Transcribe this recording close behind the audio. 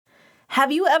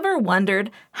Have you ever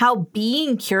wondered how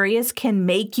being curious can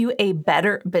make you a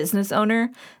better business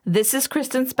owner? This is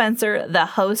Kristen Spencer, the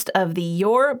host of the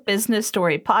Your Business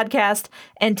Story podcast,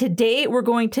 and today we're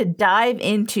going to dive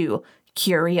into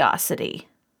curiosity.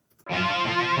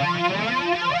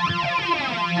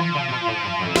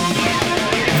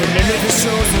 The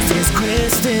show's name is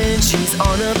Kristen. She's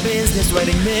on a business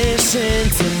writing mission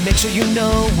to make sure you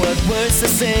know what words to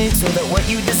say, so that what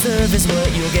you deserve is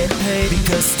what you'll get paid.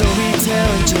 Because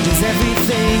storytelling changes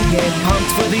everything. Get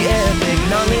pumped for the epic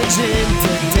knowledge in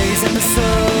today's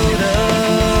episode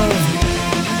of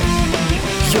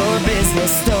Your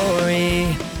Business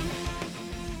Story.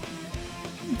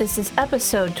 This is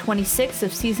episode 26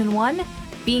 of season 1,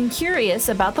 Being Curious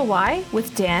About the Why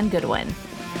with Dan Goodwin.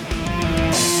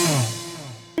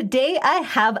 Today, I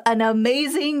have an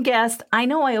amazing guest. I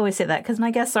know I always say that because my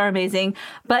guests are amazing,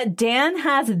 but Dan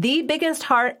has the biggest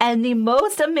heart and the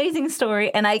most amazing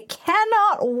story, and I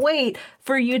cannot wait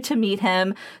for you to meet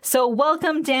him. So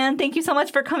welcome, Dan. Thank you so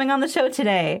much for coming on the show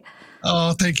today.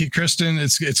 Oh, thank you, Kristen.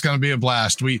 It's going to be a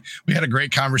blast. We had a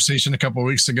great conversation a couple of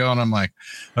weeks ago, and I'm like,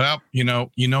 well, you know,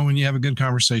 when you have a good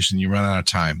conversation, you run out of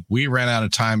time. We ran out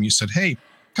of time. You said, hey,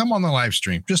 come on the live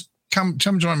stream. Just come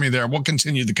join me there. We'll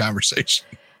continue the conversation.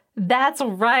 That's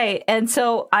right. And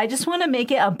so I just want to make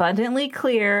it abundantly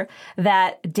clear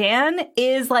that Dan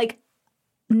is like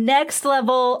next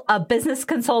level, a business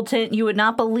consultant. You would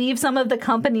not believe some of the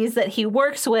companies that he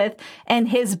works with. And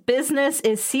his business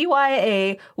is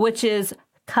CYA, which is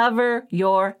Cover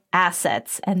Your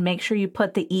Assets. And make sure you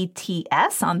put the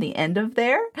ETS on the end of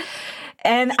there.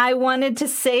 And I wanted to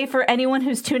say for anyone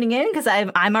who's tuning in, because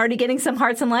I'm already getting some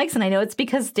hearts and likes, and I know it's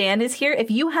because Dan is here. If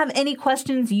you have any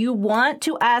questions you want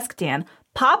to ask Dan,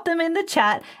 pop them in the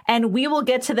chat, and we will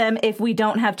get to them if we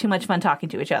don't have too much fun talking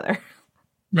to each other.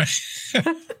 Nice.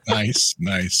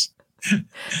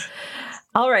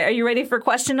 All right. Are you ready for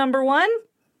question number 1?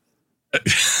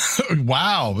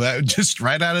 Wow. That just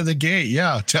right out of the gate.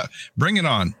 Yeah. Bring it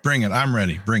on. Bring it. I'm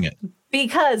ready. Bring it.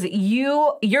 Because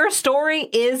your story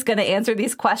is going to answer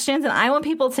these questions, and I want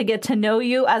people to get to know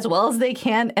you as well as they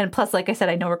can. And plus, like I said,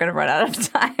 I know we're going to run out of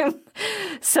time.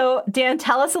 So, Dan,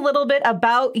 tell us a little bit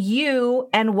about you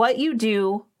and what you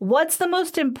do. What's the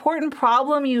most important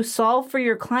problem you solve for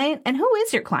your client, and who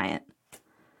is your client?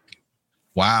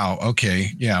 Wow.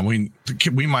 Okay. Yeah. We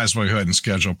might as well go ahead and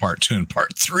schedule part 2 and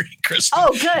part 3, Kristen.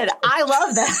 Oh, good. I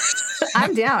love that.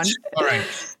 I'm down. All right.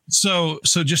 So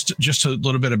just a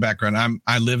little bit of background.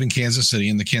 I live in Kansas City,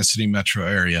 in the Kansas City metro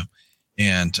area,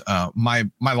 and my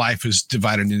life is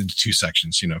divided into 2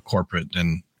 sections, corporate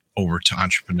and over to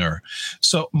entrepreneur.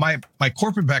 So my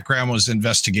corporate background was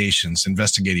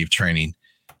investigative training,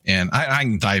 and I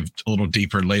can dive a little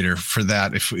deeper later for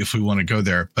that if we want to go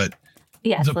there. But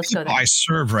yes, the let's people go there. I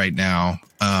serve right now,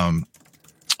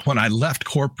 when I left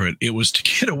corporate, it was to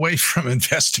get away from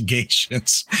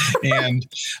investigations, and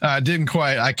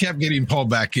I kept getting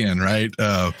pulled back in. Right.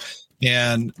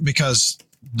 And because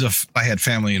I had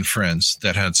family and friends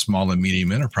that had small and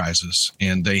medium enterprises,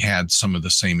 and they had some of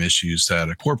the same issues that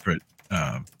a corporate,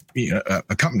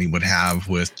 a company would have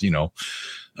with,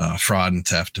 fraud and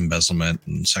theft, embezzlement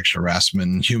and sexual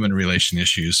harassment and human relation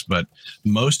issues. But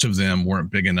most of them weren't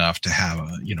big enough to have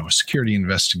a security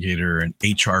investigator, an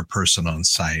HR person on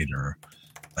site, or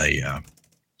an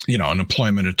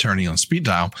employment attorney on speed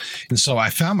dial. And so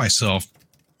I found myself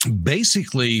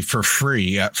basically for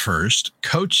free at first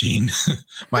coaching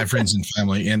my friends and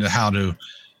family into how to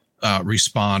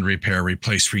respond, repair,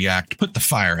 replace, react, put the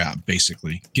fire out,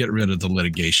 basically get rid of the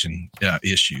litigation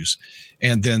issues.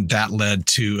 And then that led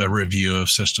to a review of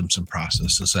systems and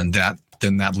processes. And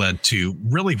that led to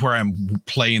really where I'm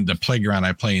playing, the playground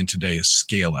I play in today is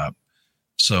scale up.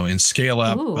 So in scale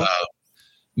up,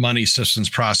 money, systems,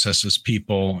 processes,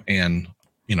 people, and,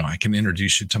 I can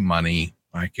introduce you to money.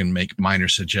 I can make minor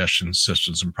suggestions,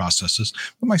 systems and processes,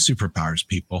 but my superpower is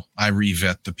people. I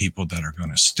re-vet the people that are going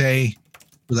to stay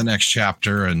for the next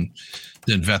chapter, and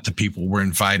then vet the people we're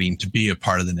inviting to be a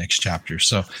part of the next chapter.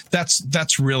 So that's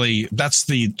the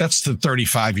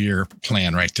 35-year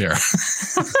plan right there.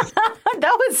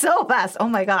 That was so fast. Oh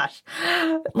my gosh.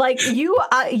 Like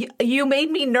you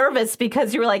made me nervous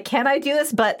because you were like, can I do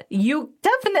this? But you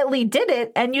definitely did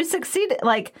it and you succeeded.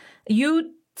 Like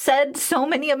you said so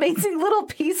many amazing little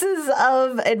pieces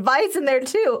of advice in there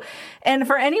too. And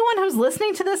for anyone who's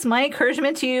listening to this, my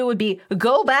encouragement to you would be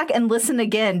go back and listen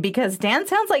again, because Dan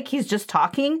sounds like he's just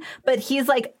talking, but he's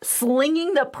like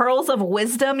slinging the pearls of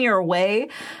wisdom your way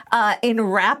in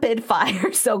rapid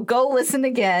fire. So go listen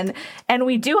again. And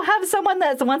we do have someone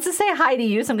that wants to say hi to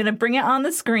you, so I'm going to bring it on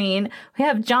the screen. We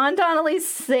have John Donnelly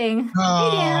saying,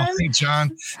 "Oh, hey, Dan." Hey,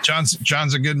 John.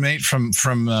 John's a good mate from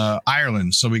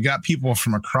Ireland. So we got people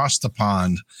from across the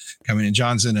pond coming in.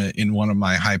 John's in one of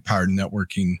my high-powered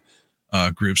networking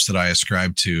groups that I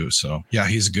ascribe to. So yeah,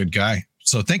 he's a good guy.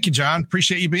 So thank you, John.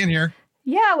 Appreciate you being here.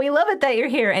 Yeah, we love it that you're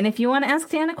here. And if you want to ask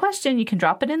Dan a question, you can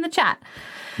drop it in the chat.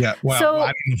 Yeah, well, I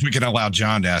don't know if we can allow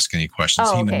John to ask any questions.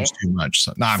 Oh, He okay. knows too much.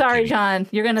 So, no, I'm Sorry, kidding. John.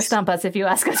 You're going to stump us if you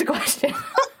ask us a question.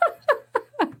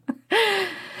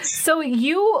 So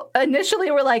you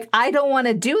initially were like, I don't want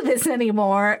to do this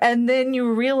anymore. And then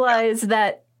you realized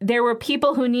that there were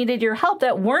people who needed your help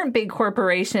that weren't big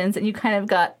corporations, and you kind of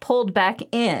got pulled back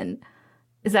in.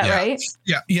 Is that right?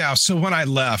 Yeah. So when I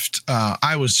left,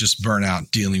 I was just burnt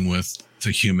out dealing with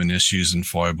the human issues and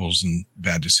foibles and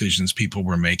bad decisions people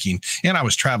were making. And I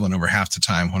was traveling over half the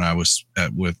time when I was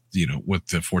with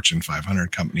the Fortune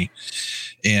 500 company.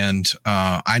 And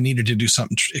I needed to do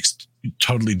something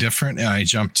totally different. And I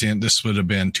jumped in. This would have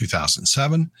been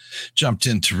 2007. Jumped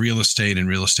into real estate and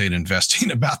real estate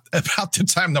investing about the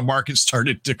time the market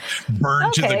started to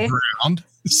burn to the ground.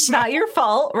 So, not your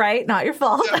fault, right? Not your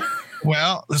fault.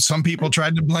 well, some people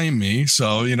tried to blame me.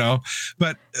 So,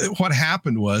 but what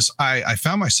happened was I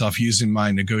found myself using my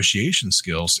negotiation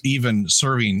skills, even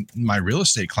serving my real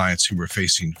estate clients who were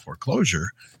facing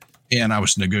foreclosure. And I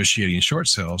was negotiating short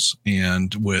sales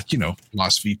and with,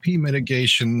 loss VP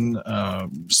mitigation,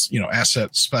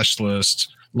 asset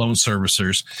specialists, loan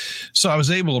servicers. So I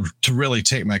was able to really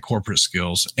take my corporate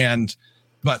skills.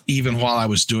 But even while I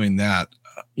was doing that,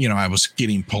 I was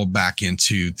getting pulled back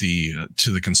into to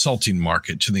the consulting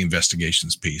market, to the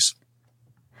investigations piece.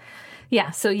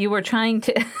 Yeah. So you were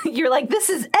you're like, this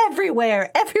is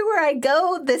everywhere. Everywhere I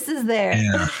go, this is there.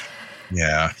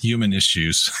 Yeah. Human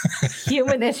issues.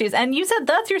 Human issues. And you said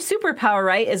that's your superpower,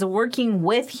 right? Is working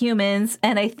with humans.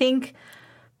 And I think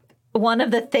one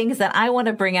of the things that I want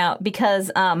to bring out, because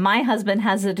my husband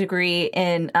has a degree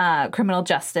in criminal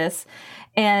justice.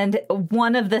 And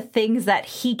one of the things that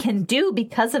he can do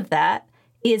because of that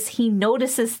is he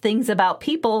notices things about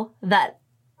people that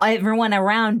everyone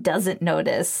around doesn't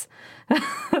notice.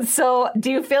 So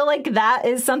do you feel like that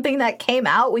is something that came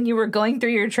out when you were going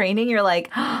through your training? You're like,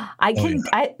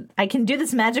 I can do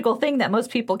this magical thing that most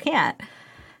people can't.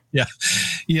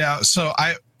 Yeah. So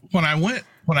when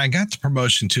I got the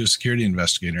promotion to a security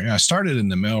investigator, I started in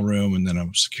the mailroom and then a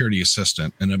security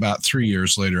assistant. And about 3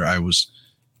 years later, I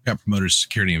got promoted to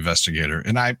security investigator.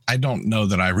 And I don't know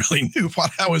that I really knew what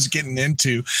I was getting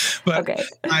into, but okay.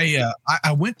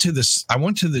 I went to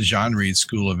the John Reed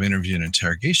School of Interview and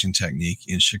Interrogation Technique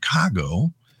in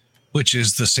Chicago, which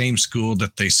is the same school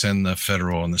that they send the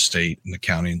federal and the state and the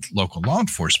county and local law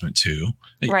enforcement to.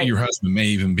 Right. Your husband may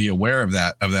even be aware of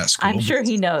that school. I'm sure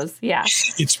he knows. Yeah.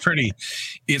 It's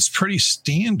pretty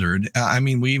standard.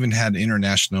 We even had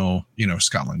international,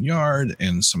 Scotland Yard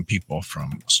and some people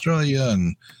from Australia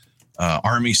and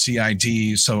Army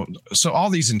CID. So all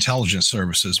these intelligence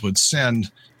services would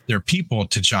send their people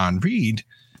to John Reed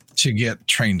to get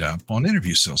trained up on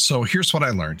interview skills. So here's what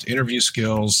I learned: interview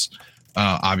skills,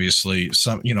 obviously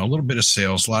some, a little bit of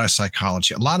sales, a lot of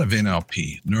psychology, a lot of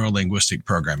NLP, neuro-linguistic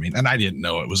programming. And I didn't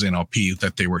know it was NLP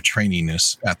that they were training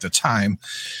us at the time,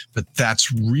 but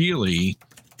that's really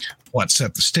what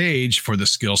set the stage for the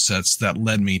skill sets that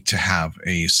led me to have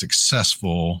a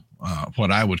successful,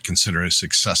 what I would consider a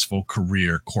successful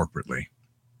career corporately.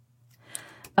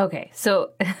 Okay.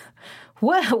 So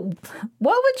what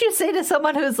would you say to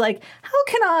someone who's like, how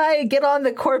can I get on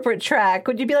the corporate track?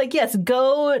 Would you be like, yes,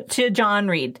 go to John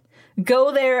Reed,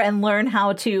 go there and learn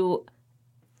how to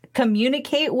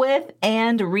communicate with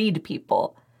and read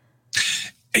people?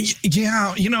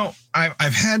 Yeah.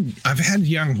 I've had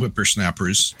young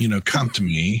whippersnappers, come to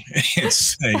me and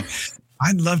say,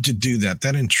 I'd love to do that.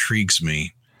 That intrigues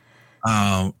me.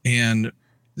 And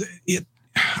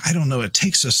I don't know, it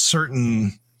takes a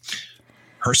certain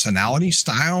personality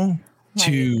style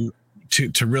to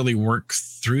really work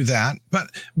through that. But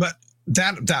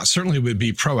that certainly would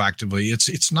be proactively.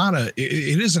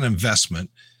 It is an investment.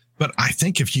 But I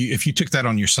think if you took that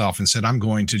on yourself and said, I'm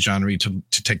going to John Reed to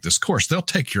take this course, they'll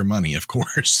take your money, of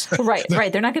course. Right.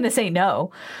 They're not going to say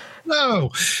no. No,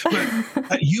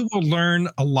 but you will learn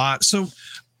a lot. So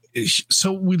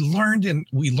so we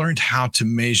learned how to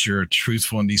measure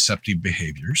truthful and deceptive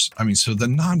behaviors. I mean, so the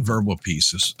nonverbal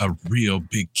piece is a real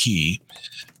big key.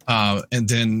 And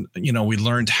then, we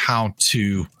learned how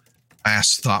to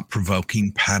ask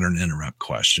thought-provoking pattern interrupt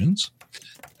questions.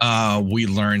 We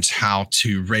learned how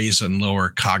to raise and lower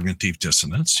cognitive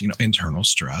dissonance, internal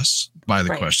stress by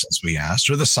the questions we asked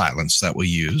or the silence that we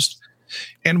used.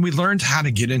 And we learned how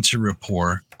to get into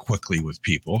rapport quickly with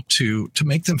people to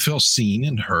make them feel seen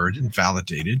and heard and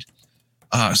validated.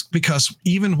 Because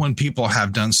even when people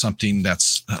have done something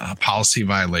that's a policy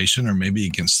violation or maybe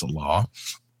against the law,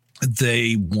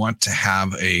 they want to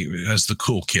have as the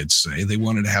cool kids say, they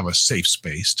wanted to have a safe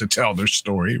space to tell their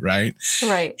story, right?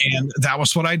 Right. And that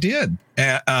was what I did.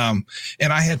 And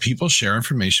I had people share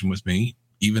information with me,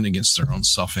 even against their own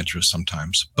self-interest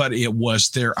sometimes. But it was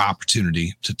their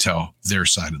opportunity to tell their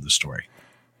side of the story.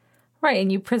 Right.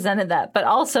 And you presented that. But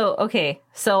also, okay,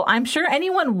 so I'm sure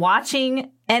anyone watching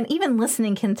and even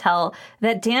listening can tell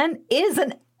that Dan is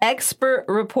an expert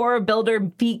rapport builder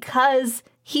because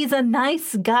he's a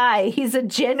nice guy. He's he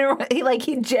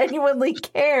genuinely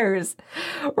cares,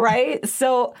 right?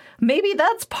 So maybe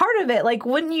that's part of it. Like,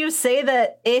 wouldn't you say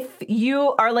that if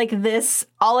you are like this,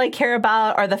 all I care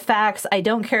about are the facts, I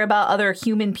don't care about other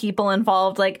human people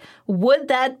involved, like, would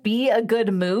that be a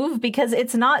good move? Because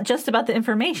it's not just about the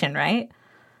information, right?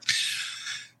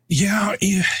 Yeah,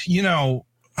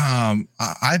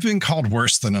 I've been called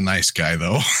worse than a nice guy,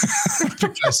 though,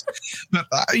 because,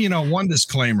 one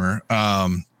disclaimer,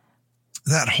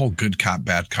 that whole good cop,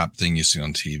 bad cop thing you see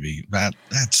on TV,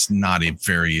 that's not a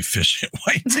very efficient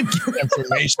way to get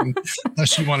information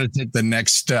unless you want to take the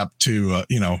next step to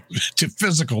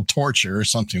physical torture or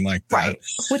something like that. Right.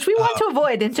 Which we want to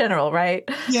avoid in general, right?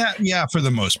 Yeah, for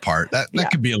the most part. That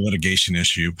could be a litigation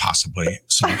issue, possibly.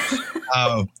 So,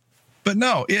 but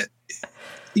no,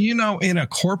 in a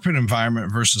corporate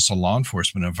environment versus a law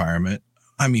enforcement environment,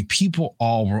 I mean, people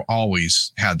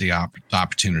always had the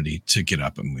opportunity to get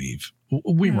up and leave.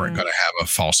 We weren't going to have a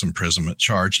false imprisonment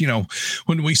charge.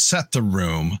 When we set the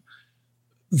room,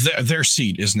 their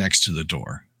seat is next to the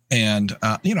door. And,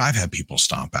 I've had people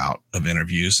stomp out of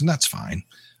interviews, and that's fine.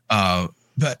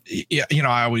 But,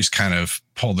 I always kind of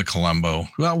pull the Columbo.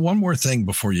 Well, one more thing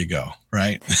before you go,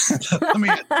 right?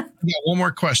 One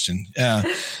more question. And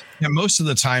most of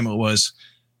the time it was,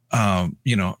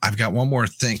 I've got one more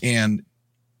thing. And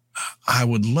I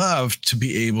would love to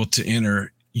be able to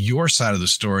enter your side of the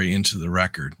story into the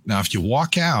record. Now, if you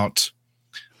walk out,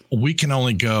 we can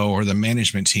only go, or the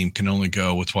management team can only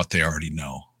go with what they already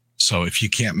know. So if you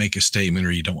can't make a statement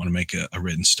or you don't want to make a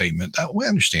written statement, we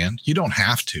understand. You don't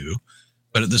have to,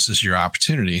 but this is your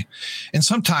opportunity. And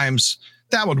sometimes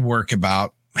that would work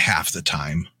about half the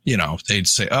time. They'd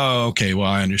say, oh, okay, well,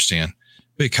 I understand.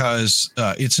 Because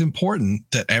it's important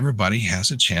that everybody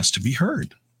has a chance to be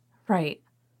heard. Right.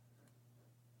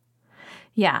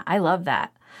 Yeah, I love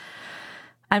that.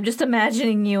 I'm just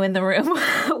imagining you in the room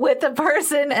with the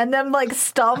person and them like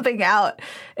stomping out.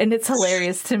 And it's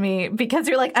hilarious to me because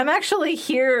you're like, I'm actually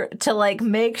here to like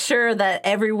make sure that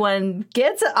everyone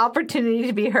gets an opportunity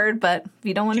to be heard. But if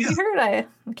you don't want to be heard, I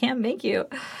can't make you.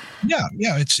 Yeah.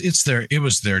 It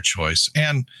was their choice.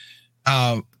 And,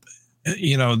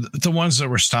 the ones that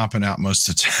were stomping out most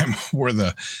of the time were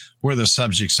the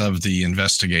subjects of the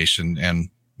investigation and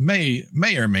may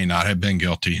or may not have been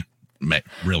guilty.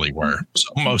 Really were. So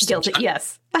most guilty,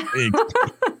 yes.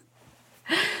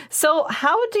 So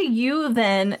how do you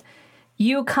then,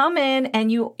 you come in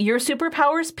and you're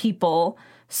superpowers people.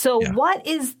 So what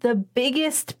is the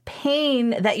biggest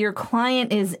pain that your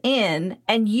client is in?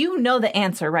 And you know the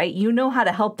answer, right? You know how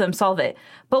to help them solve it.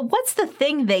 But what's the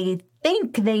thing they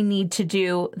think they need to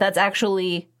do that's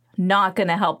actually not going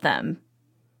to help them?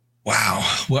 Wow.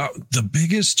 Well, the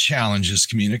biggest challenge is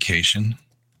communication.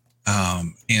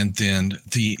 And then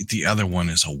the other one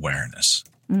is awareness.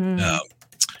 When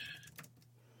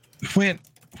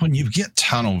you get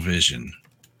tunnel vision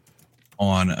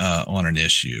on an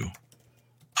issue,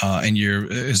 and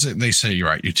they say you're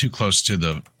right, you're too close to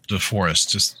the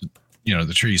forest, just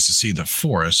the trees to see the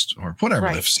forest or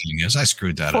whatever the saying is. I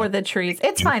screwed that up. For the trees,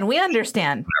 it's fine. We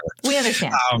understand. We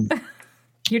understand.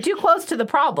 You're too close to the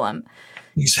problem.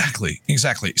 Exactly.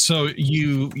 So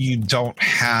you don't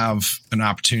have an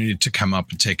opportunity to come up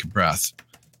and take a breath.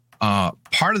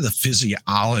 Part of the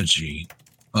physiology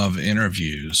of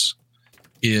interviews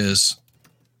is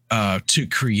to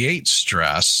create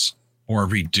stress or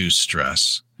reduce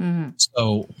stress. Mm-hmm.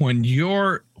 So when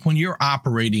you're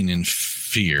operating in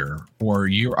fear or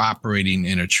you're operating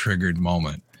in a triggered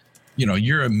moment,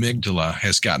 your amygdala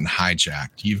has gotten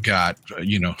hijacked. You've got,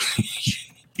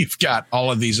 you've got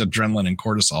all of these adrenaline and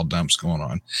cortisol dumps going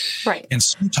on. Right. And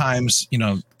sometimes,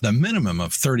 the minimum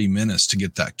of 30 minutes to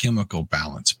get that chemical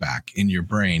balance back in your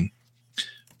brain.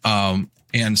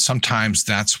 And sometimes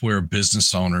that's where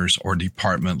business owners or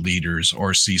department leaders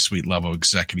or C-suite level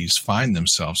executives find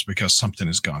themselves because something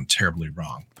has gone terribly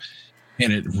wrong.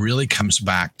 And it really comes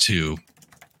back to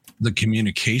the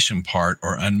communication part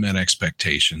or unmet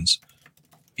expectations,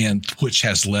 and which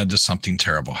has led to something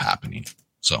terrible happening.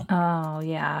 So, oh,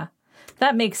 yeah,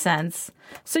 that makes sense.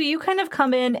 So you kind of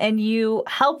come in and you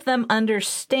help them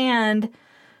understand.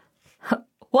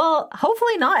 Well,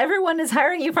 hopefully not everyone is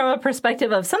hiring you from a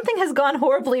perspective of something has gone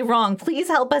horribly wrong. Please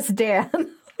help us, Dan.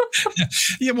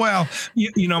 Yeah, well,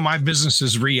 my business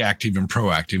is reactive and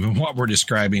proactive. And what we're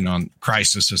describing on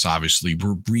crisis is obviously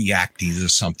we're reacting to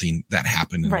something that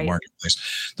happened in the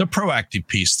marketplace. The proactive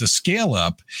piece, the scale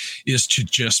up, is to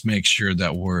just make sure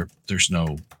that there's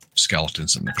no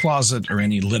skeletons in the closet or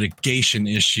any litigation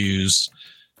issues,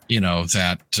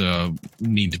 that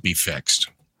need to be fixed.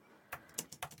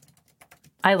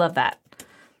 I love that.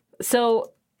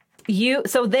 So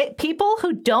people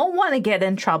who don't want to get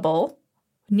in trouble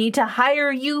need to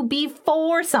hire you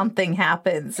before something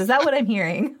happens. Is that what I'm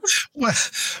hearing?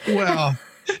 Well,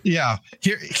 yeah.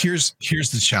 Here's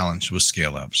the challenge with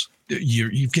scale ups.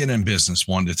 You've been in business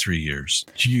 1 to 3 years.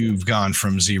 You've gone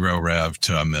from 0 rev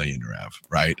to $1 million rev,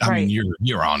 right? I mean,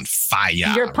 you're on fire.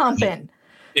 You're pumping. Right?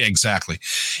 Exactly.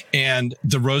 And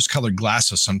the rose-colored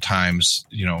glasses sometimes,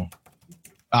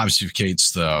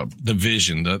 obfuscates the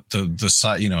vision,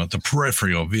 the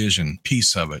peripheral vision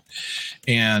piece of it.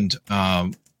 And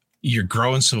you're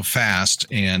growing so fast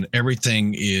and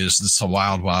everything it's a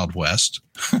wild, wild west.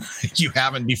 You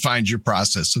haven't defined your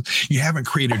process. You haven't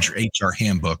created your HR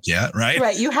handbook yet, right?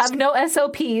 Right. You have no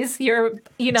SOPs. You're,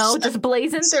 just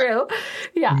blazing through.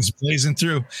 Yeah. It's blazing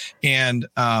through. And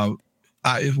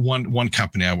one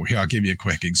company, I'll give you a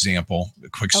quick example, a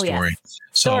quick story. Yes.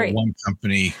 So one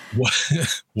company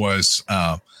was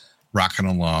rocking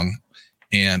along,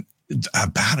 and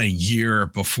about a year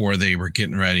before they were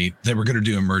getting ready, they were going to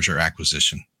do a merger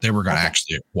acquisition. They were going to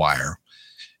actually acquire,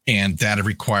 and that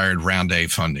required round A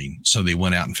funding. So they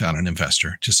went out and found an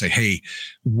investor to say, hey,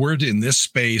 we're in this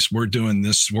space. We're doing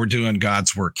this. We're doing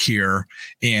God's work here.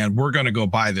 And we're going to go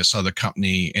buy this other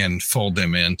company and fold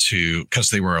them into, because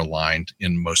they were aligned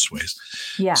in most ways.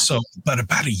 Yeah. So, but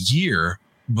about a year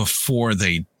before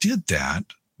they did that,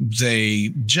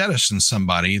 they jettisoned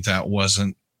somebody that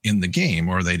wasn't in the game,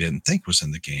 or they didn't think was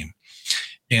in the game.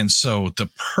 And so the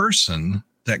person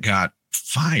that got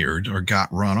fired or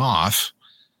got run off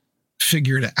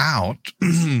figured out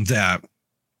that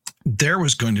there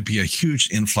was going to be a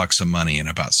huge influx of money in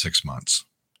about 6 months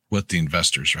with the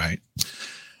investors, right?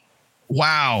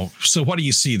 Wow. So what do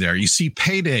you see there? You see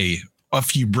payday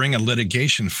if you bring a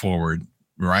litigation forward,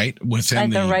 right?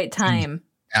 Within at the right time.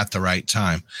 At the right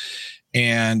time.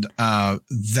 And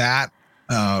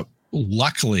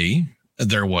luckily,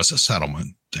 there was a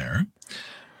settlement there.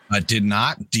 Did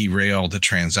not derail the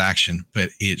transaction, but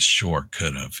it sure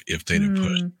could have if they'd have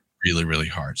pushed really, really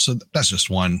hard. So that's just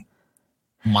one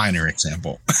minor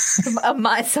example.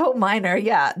 So minor.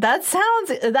 Yeah. That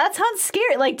sounds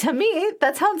scary. Like, to me,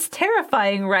 that sounds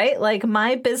terrifying, right? Like,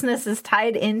 my business is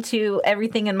tied into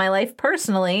everything in my life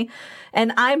personally,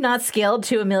 and I'm not scaled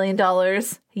to $1 million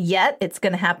yet. It's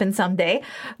going to happen someday.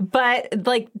 But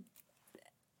like,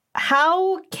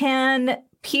 how can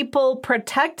people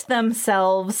protect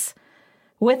themselves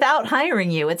without hiring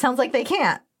you? It sounds like they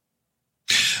can't.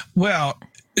 Well,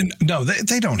 no,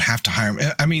 they don't have to hire me.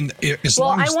 I mean, I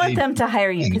want them to hire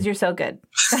you because you're so good.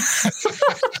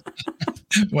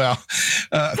 Well,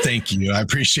 thank you. I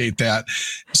appreciate that.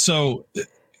 So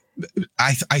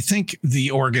I think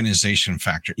the organization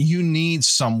factor, you need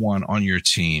someone on your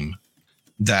team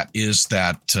that is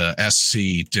that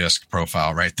SC disc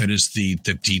profile, right? That is the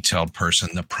detailed person,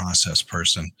 the process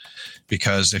person.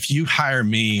 Because if you hire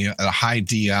me at a high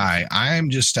DI,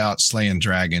 I'm just out slaying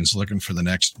dragons looking for the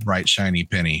next bright, shiny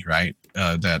penny, right?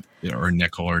 Or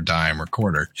nickel or dime or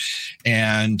quarter.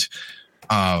 And,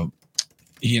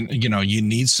 you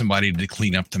need somebody to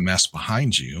clean up the mess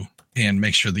behind you and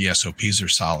make sure the SOPs are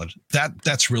solid.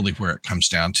 That's really where it comes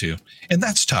down to. And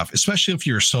that's tough, especially if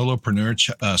you're a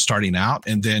solopreneur starting out,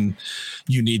 and then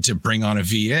you need to bring on a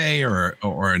VA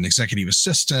or an executive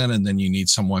assistant, and then you need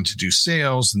someone to do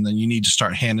sales, and then you need to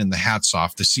start handing the hats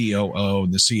off, the COO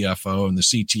and the CFO and the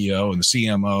CTO and the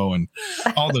CMO and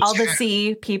all those all the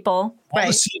C people. All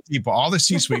the C people, all the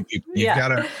C-suite people. You've got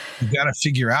to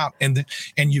figure out, and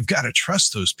you've got to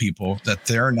trust those people that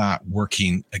they're not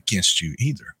working against you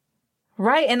either.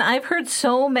 Right. And I've heard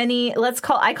so many,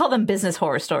 I call them business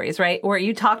horror stories, right? Where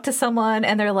you talk to someone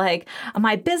and they're like,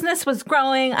 my business was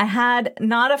growing. I had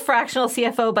not a fractional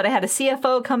CFO, but I had a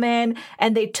CFO come in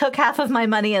and they took half of my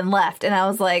money and left. And I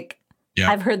was like,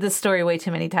 I've heard this story way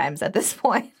too many times at this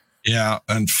point. Yeah.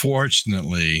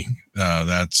 Unfortunately,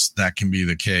 that can be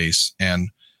the case. And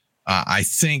I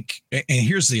think, and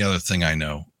here's the other thing I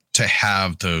know, to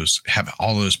have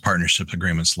all those partnership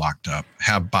agreements locked up,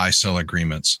 have buy-sell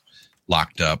agreements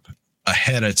locked up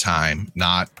ahead of time,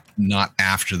 not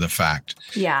after the fact.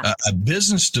 Yeah. A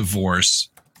business divorce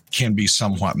can be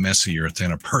somewhat messier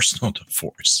than a personal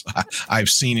divorce. I've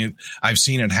seen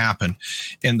it happen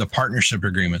in the partnership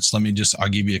agreements. I'll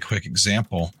give you a quick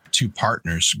example. Two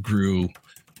partners grew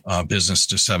business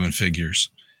to 7 figures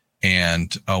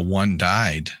and one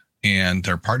died, and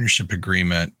their partnership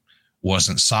agreement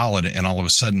wasn't solid. And all of a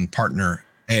sudden partner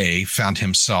A found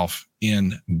himself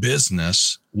in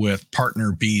business with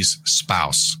partner B's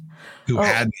spouse who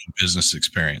had no business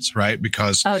experience, right?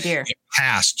 Because it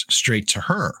passed straight to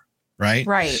her, right?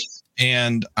 Right.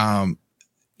 And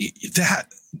that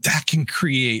can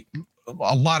create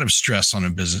a lot of stress on a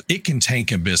business. It can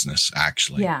tank a business,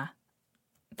 actually. Yeah.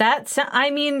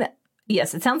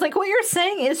 Yes, it sounds like what you're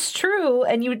saying is true.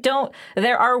 And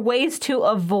there are ways to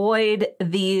avoid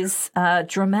these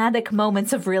dramatic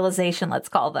moments of realization, let's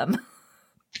call them.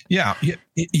 Yeah,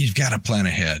 you've got to plan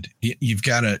ahead. You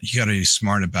got to be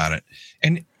smart about it.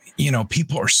 And,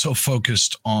 people are so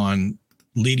focused on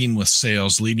leading with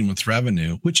sales, leading with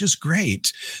revenue, which is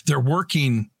great. They're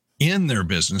working in their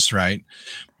business, right?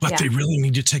 But they really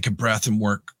need to take a breath and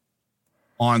work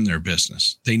on their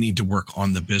business. They need to work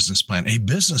on the business plan. A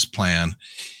business plan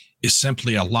is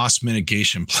simply a loss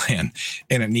mitigation plan,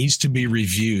 and it needs to be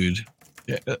reviewed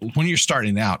when you're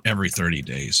starting out every 30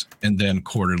 days and then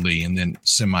quarterly and then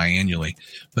semi-annually.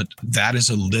 But that is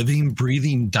a living,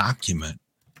 breathing document.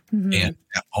 Mm-hmm. And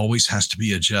it always has to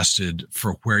be adjusted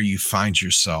for where you find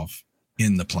yourself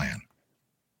in the plan.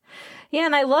 Yeah,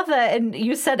 and I love that. And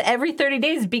you said every 30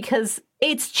 days because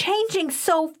it's changing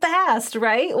so fast,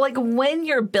 right? Like when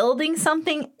you're building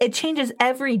something, it changes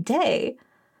every day.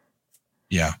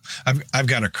 Yeah. I've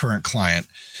got a current client,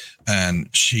 and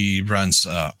she runs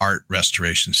an art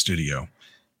restoration studio.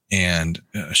 And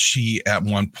she, at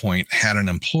one point, had an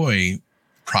employee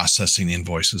processing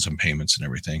invoices and payments and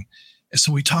everything. And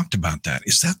so we talked about that.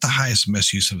 Is that the highest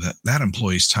misuse of that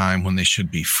employee's time when they should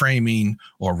be framing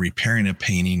or repairing a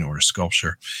painting or a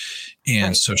sculpture?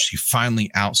 And so she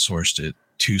finally outsourced it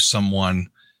to someone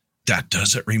that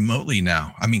does it remotely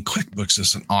now. I mean, QuickBooks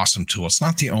is an awesome tool. It's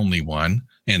not the only one,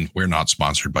 and we're not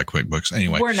sponsored by QuickBooks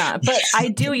anyway. We're not, but I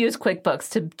do use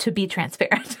QuickBooks to be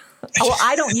transparent. Well,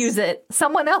 I don't use it.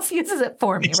 Someone else uses it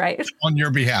for me, right? On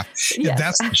your behalf. Yes.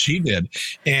 That's what she did.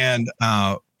 And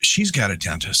she's got it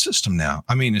down to a system now.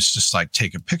 I mean, it's just like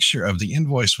take a picture of the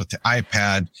invoice with the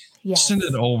iPad, send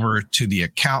it over to the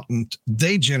accountant.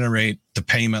 They generate the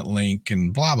payment link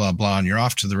and blah, blah, blah. And you're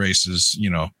off to the races.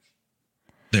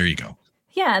 There you go.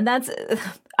 Yeah. And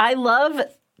I love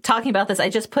talking about this. I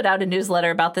just put out a newsletter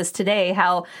about this today.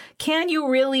 How can you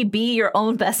really be your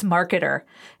own best marketer?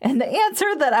 And the answer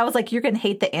that I was like, you're going to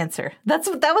hate the answer. That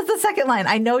was the second line.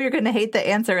 I know you're going to hate the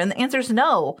answer. And the answer is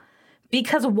no.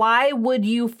 Because why would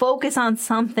you focus on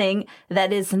something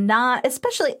that is not,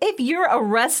 especially if you're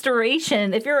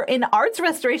if you're in arts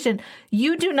restoration,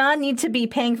 you do not need to be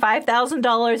paying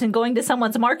 $5,000 and going to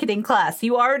someone's marketing class.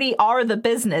 You already are the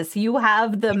business. You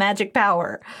have the magic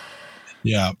power.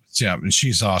 Yeah. And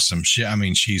she's awesome.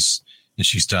 She's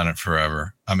done it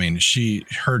forever. I mean,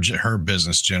 her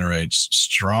business generates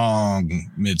strong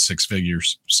mid-6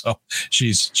 figures. So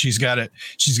she's got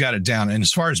it down. And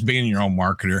as far as being your own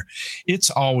marketer, it's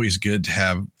always good to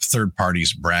have third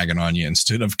parties bragging on you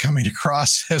instead of coming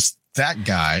across as that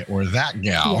guy or that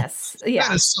gal. Yes. Yeah.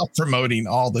 That is self-promoting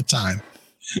all the time.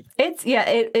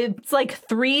 It's like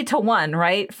 3 to 1,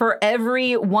 right? For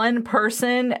every one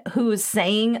person who's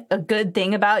saying a good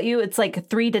thing about you, it's like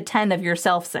 3 to 10 of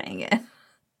yourself saying it.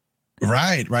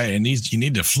 Right. And you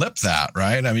need to flip that,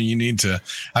 right? I mean, you need to.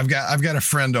 I've got a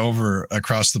friend over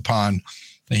across the pond.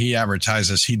 He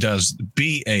advertises. He does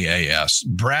BAAS,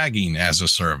 bragging as a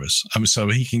service. I mean, so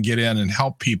he can get in and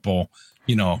help people,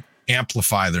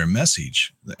 amplify their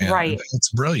message. And right. It's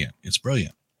brilliant. It's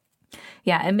brilliant.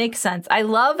 Yeah, it makes sense. I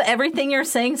love everything you're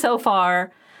saying so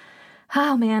far.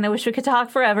 Oh, man, I wish we could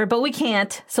talk forever, but we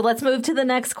can't. So let's move to the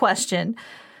next question.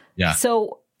 Yeah.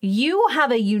 So you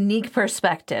have a unique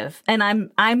perspective, and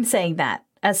I'm saying that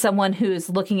as someone who's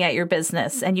looking at your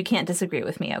business, and you can't disagree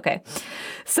with me, okay?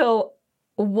 So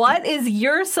What is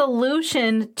your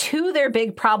solution to their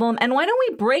big problem? And why don't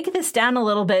we break this down a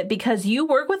little bit? Because you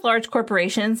work with large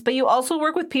corporations, but you also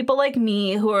work with people like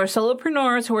me who are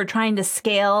solopreneurs who are trying to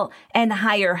scale and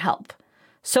hire help.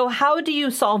 So how do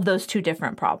you solve those two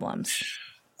different problems?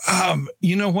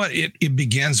 You know what? It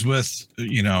begins with,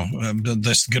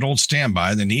 this good old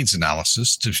standby, the needs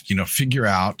analysis to, figure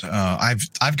out,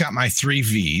 I've got my 3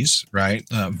 V's, right?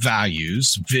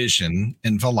 Values, vision,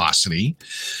 and velocity.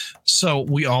 So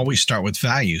we always start with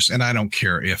values, and I don't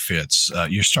care if it's,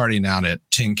 you're starting out at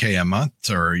 10K a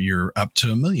month or you're up to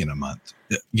 $1 million a month.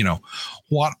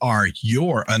 What are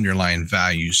your underlying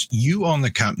values? You own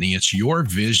the company. It's your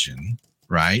vision,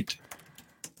 right?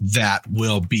 That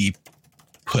will be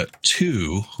put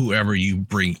to whoever you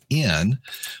bring in.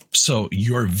 So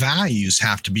your values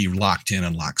have to be locked in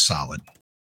and locked solid.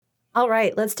 All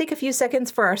right, let's take a few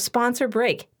seconds for our sponsor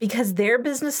break because their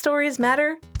business stories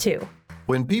matter too.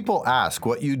 When people ask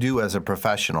what you do as a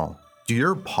professional, do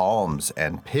your palms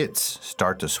and pits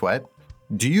start to sweat?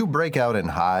 Do you break out in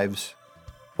hives?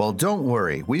 Well, don't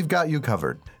worry, we've got you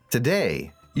covered.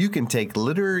 Today, you can take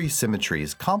Literary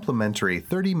Symmetry's complimentary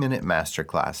 30-minute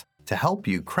masterclass to help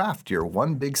you craft your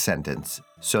one big sentence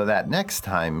so that next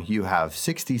time you have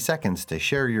 60 seconds to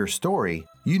share your story,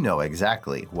 you know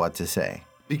exactly what to say.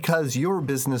 Because your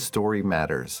business story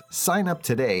matters. Sign up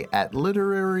today at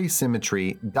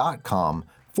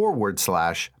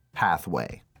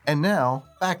literarysymmetry.com/pathway. And now,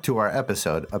 back to our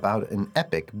episode about an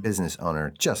epic business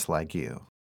owner just like you.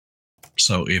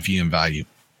 So if you value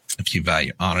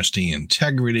honesty,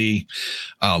 integrity,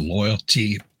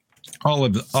 loyalty, all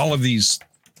of these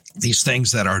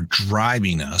things that are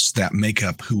driving us that make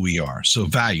up who we are. So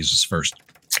values is first.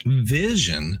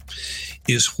 Vision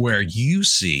is where you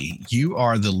see you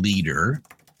are the leader,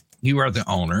 you are the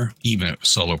owner, even a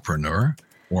solopreneur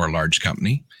or a large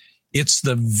company. It's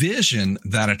the vision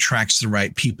that attracts the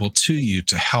right people to you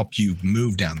to help you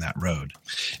move down that road.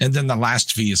 And then the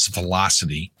last V is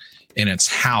velocity, and it's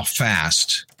how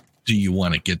fast do you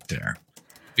want to get there?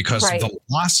 Because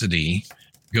velocity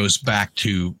goes back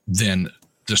to then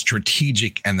the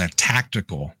strategic and the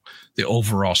tactical, the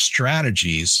overall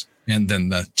strategies, and then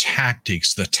the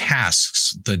tactics, the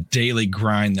tasks, the daily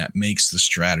grind that makes the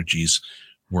strategies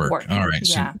work. All right.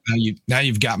 Yeah. So now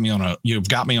you've got me on a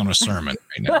sermon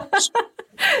right now.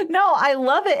 No, I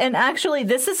love it. And actually,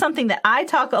 this is something that I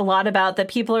talk a lot about that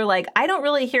people are like, I don't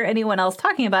really hear anyone else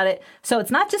talking about it. So it's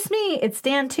not just me, it's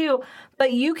Dan too.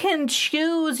 But you can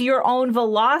choose your own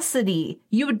velocity.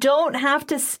 You don't have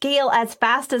to scale as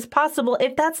fast as possible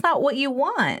if that's not what you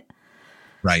want.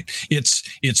 Right. It's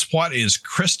what is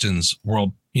Kristen's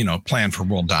plan for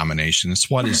world domination. It's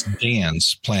what is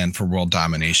Dan's plan for world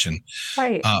domination.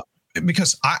 Right.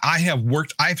 Because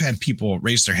I've had people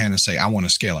raise their hand and say, I want to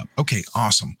scale up. Okay,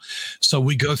 awesome. So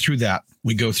we go through that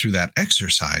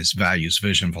exercise, values,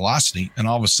 vision, velocity, and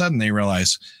all of a sudden they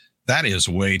realize that is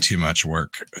way too much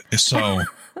work. So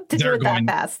to do it that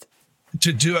fast.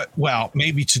 To do it,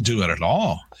 maybe to do it at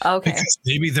all. Okay. Because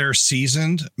maybe they're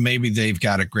seasoned, maybe they've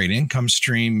got a great income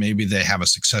stream, maybe they have a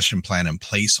succession plan in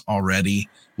place already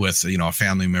with, a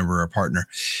family member or a partner.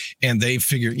 And they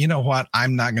figure, you know what,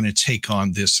 I'm not going to take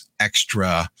on this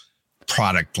extra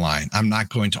product line. I'm not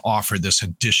going to offer this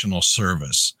additional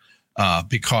service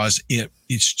because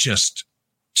it's just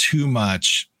too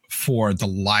much for the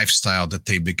lifestyle that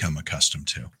they've become accustomed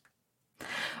to.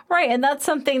 Right. And that's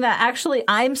something that actually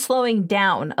I'm slowing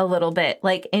down a little bit.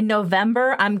 Like in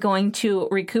November, I'm going to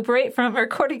recuperate from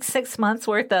recording 6 months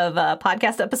worth of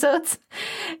podcast episodes.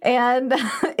 And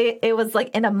it was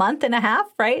like in a month and a half.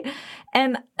 Right.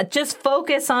 And just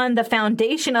focus on the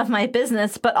foundation of my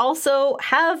business, but also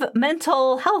have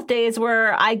mental health days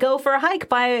where I go for a hike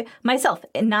by myself,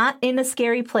 not in a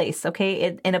scary place.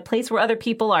 OK, in a place where other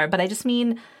people are. But I just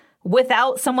mean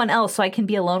without someone else so I can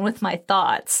be alone with my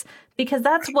thoughts. Because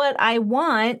that's what I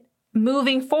want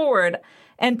moving forward.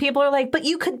 And people are like, but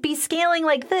you could be scaling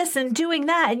like this and doing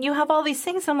that. And you have all these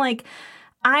things. I'm like,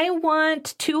 I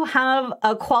want to have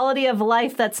a quality of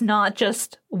life that's not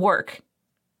just work.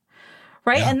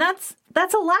 Right. Yeah. And that's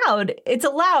allowed. It's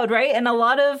allowed. Right. And a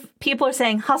lot of people are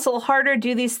saying hustle harder,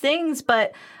 do these things.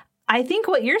 But I think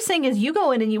what you're saying is you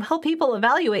go in and you help people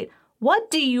evaluate.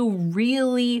 What do you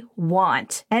really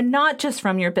want? And not just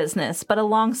from your business, but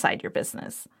alongside your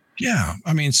business. Yeah.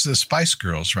 I mean, it's the Spice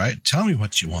Girls, right? Tell me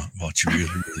what you want, what you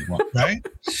really, really want, right?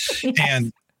 Yes.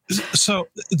 And so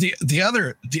the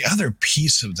other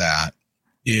piece of that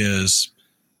is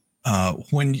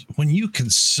when you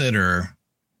consider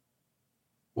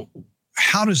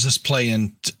how does this play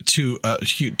into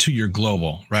your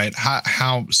global, right?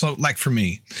 How so like for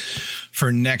me,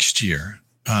 for next year,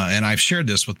 and I've shared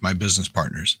this with my business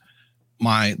partners.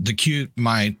 My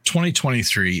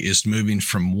 2023 is moving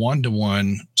from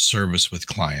one-to-one service with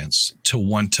clients to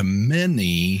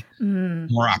one-to-many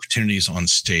more opportunities on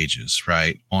stages,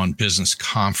 right? On business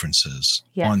conferences,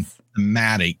 on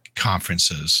thematic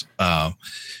conferences,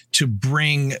 to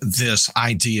bring this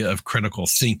idea of critical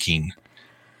thinking.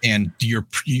 And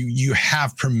you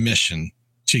have permission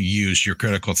to use your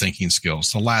critical thinking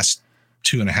skills. The last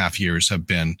 2.5 years have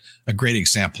been a great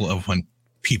example of when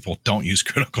people don't use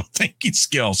critical thinking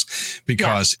skills,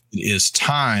 because it is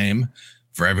time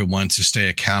for everyone to stay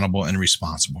accountable and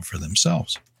responsible for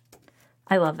themselves.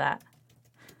 I love that.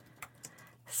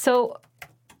 So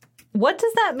what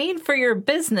does that mean for your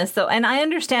business, though? And I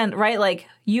understand, right? Like,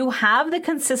 you have the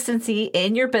consistency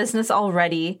in your business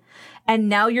already, and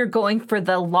now you're going for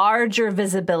the larger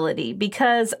visibility,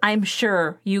 because I'm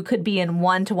sure you could be in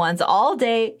one-to-ones all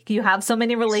day. You have so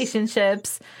many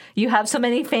relationships. You have so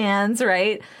many fans,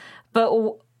 right? But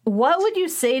what would you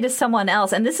say to someone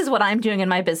else? And this is what I'm doing in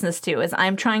my business too, is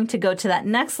I'm trying to go to that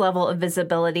next level of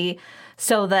visibility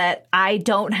so that I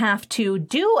don't have to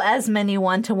do as many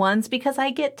one-to-ones because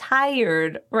I get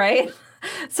tired, right?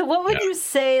 So what would you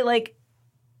say, like,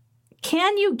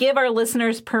 can you give our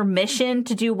listeners permission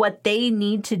to do what they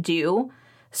need to do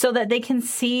so that they can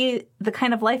see the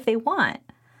kind of life they want?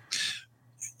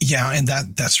 Yeah, and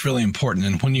that's really important.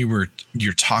 And when you're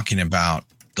talking about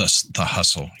the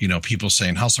hustle, people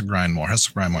saying hustle, grind more,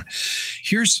 hustle, grind more.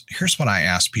 Here's what I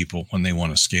ask people when they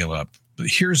want to scale up. But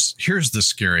here's the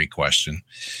scary question.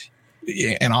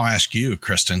 And I'll ask you,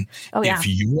 Kristen, if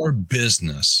your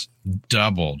business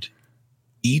doubled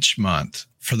each month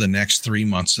for the next 3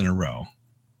 months in a row.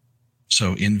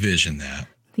 So envision that.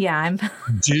 Yeah,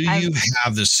 Do you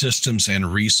have the systems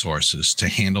and resources to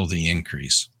handle the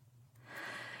increase?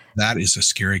 That is a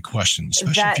scary question,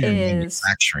 especially if you're in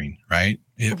manufacturing, right?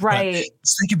 Right. But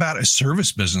think about a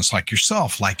service business like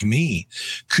yourself, like me.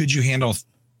 Could you handle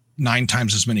 9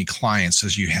 times as many clients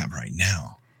as you have right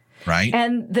now? Right.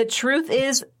 And the truth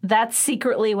is, that's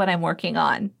secretly what I'm working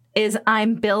on. Is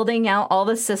I'm building out all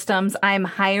the systems. I'm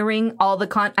hiring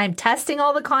I'm testing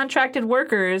all the contracted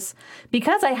workers,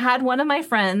 because I had one of my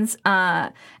friends,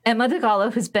 Emma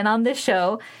DeGallo, who's been on this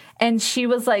show, and she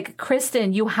was like,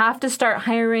 Kristen, you have to start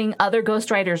hiring other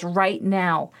ghostwriters right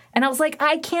now. And I was like,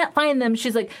 I can't find them.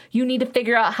 She's like, you need to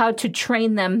figure out how to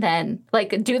train them then.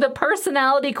 Like, do the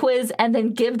personality quiz and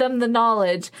then give them the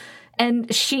knowledge.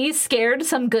 And she scared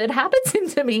some good habits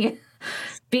into me.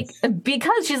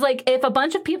 Because she's like, if a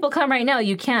bunch of people come right now,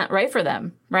 you can't write for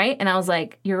them, right? And I was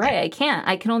like, you're right, I can't.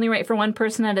 I can only write for one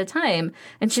person at a time.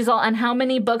 And she's all, and how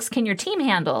many books can your team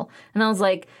handle? And I was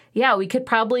like, yeah, we could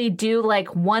probably do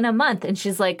like 1 a month. And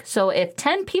she's like, so if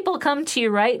 10 people come to you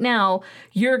right now,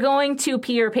 you're going to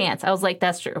pee your pants. I was like,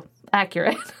 that's true.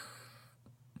 Accurate.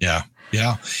 Yeah.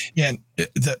 And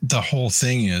the whole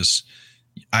thing is,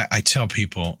 I tell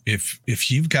people,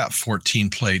 if you've got 14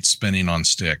 plates spinning on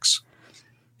sticks,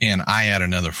 and I add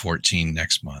another 14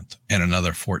 next month and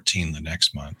another 14 the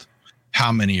next month,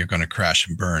 how many are going to crash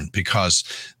and burn? Because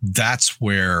that's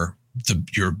where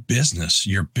your business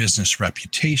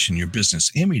reputation, your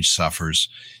business image suffers,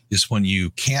 is when you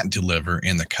can't deliver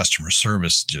and the customer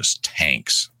service just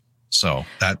tanks. So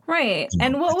that right.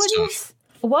 And what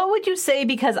would you say?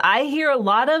 Because I hear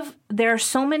there are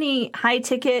so many high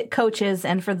ticket coaches,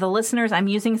 and for the listeners, I'm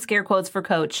using scare quotes for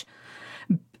coach.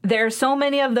 There are so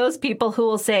many of those people who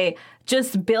will say,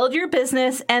 just build your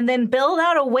business and then build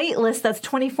out a wait list that's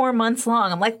 24 months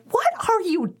long. I'm like, what are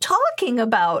you talking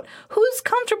about? Who's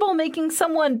comfortable making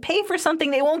someone pay for something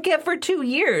they won't get for 2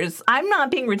 years? I'm not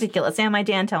being ridiculous. Am I,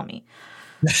 Dan? Tell me.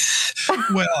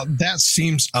 Well, that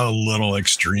seems a little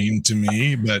extreme to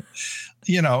me, but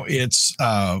it's,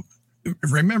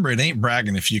 remember, it ain't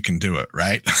bragging if you can do it,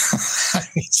 right?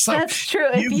 So that's true.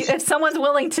 If someone's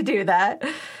willing to do that.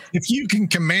 If you can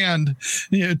command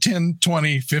 $10, $20,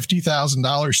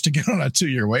 $50,000 to get on a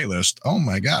 2-year wait list, oh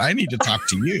my God, I need to talk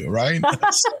to you, right?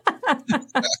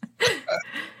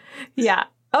 Yeah.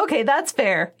 Okay, that's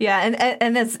fair. Yeah,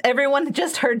 and as everyone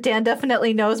just heard, Dan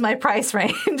definitely knows my price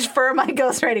range for my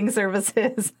ghostwriting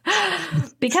services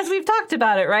because we've talked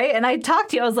about it, right? And I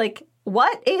talked to you, I was like,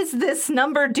 what is this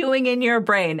number doing in your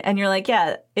brain? And you're like,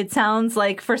 yeah, it sounds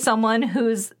like for someone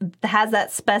has that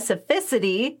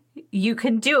specificity, you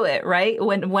can do it, right?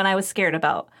 When I was scared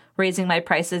about raising my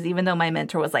prices, even though my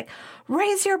mentor was like,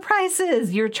 raise your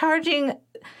prices. You're charging,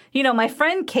 my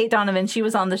friend Kate Donovan, she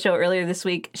was on the show earlier this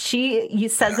week. She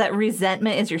says that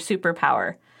resentment is your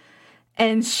superpower.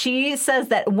 And she says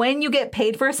that when you get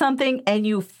paid for something and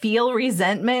you feel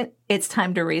resentment, it's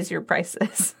time to raise your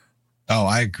prices. Oh,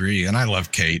 I agree. And I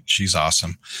love Kate. She's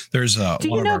awesome. There's Do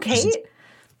you know Kate?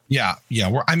 Yeah.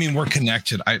 We're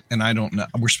connected. I don't know.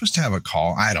 We're supposed to have a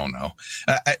call. I don't know.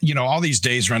 All these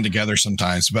days run together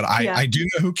sometimes, but I do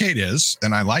know who Kate is,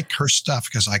 and I like her stuff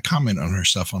because I comment on her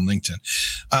stuff on LinkedIn.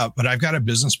 But I've got a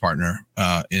business partner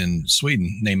in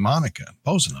Sweden named Monica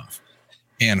Bozanov,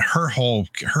 and her whole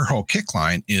kick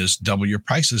line is double your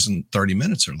prices in 30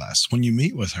 minutes or less when you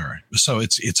meet with her. So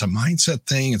it's a mindset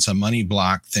thing. It's a money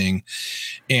block thing.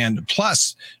 And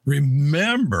plus,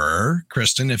 remember,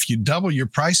 Kristen, if you double your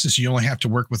prices, you only have to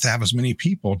work with half as many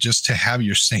people just to have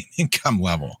your same income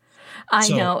level. I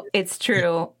know, it's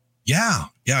true. Yeah.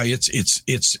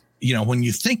 It's when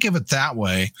you think of it that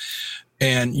way,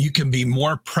 and you can be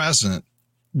more present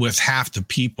with half the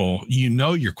people,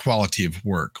 your quality of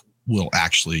work will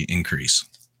actually increase.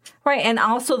 Right. And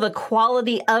also the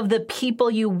quality of the people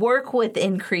you work with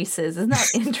increases. Isn't that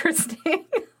interesting?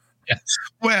 Yeah.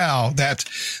 Well,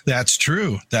 that's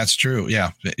true. That's true.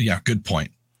 Yeah. Good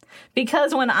point.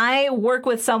 Because when I work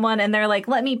with someone and they're like,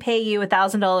 let me pay you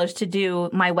 $1,000 to do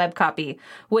my web copy,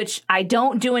 which I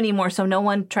don't do anymore. So no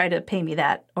one try to pay me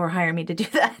that or hire me to do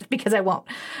that because I won't.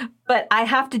 But I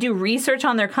have to do research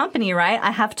on their company, right?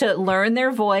 I have to learn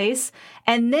their voice.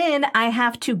 And then I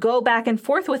have to go back and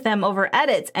forth with them over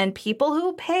edits. And people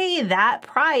who pay that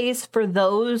price for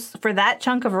that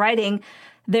chunk of writing,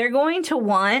 they're going to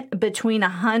want between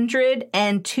 100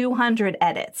 and 200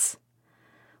 edits.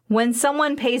 When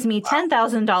someone pays me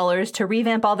 $10,000 to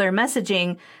revamp all their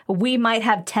messaging, we might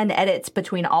have 10 edits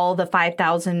between all the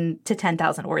 5,000 to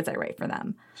 10,000 words I write for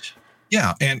them.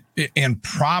 Yeah. And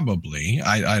probably,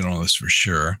 I don't know this for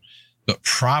sure, but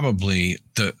probably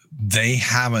they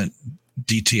haven't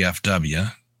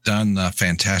DTFW done the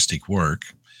fantastic work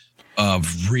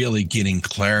of really getting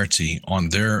clarity on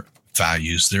their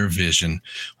values, their vision,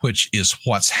 which is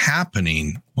what's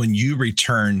happening when you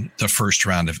return the first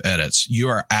round of edits.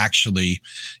 You're actually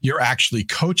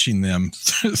coaching them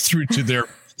through to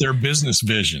their business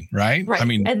vision, right? Right.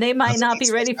 And they might not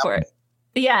be ready for it.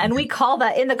 Yeah. And we call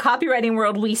that in the copywriting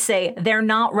world, we say they're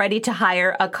not ready to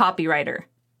hire a copywriter.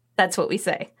 That's what we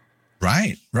say.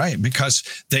 Right. Because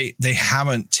they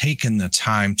haven't taken the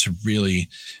time to really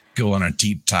go on a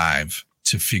deep dive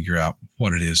to figure out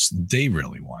what it is they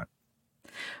really want.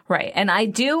 Right. And I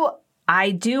do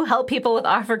help people with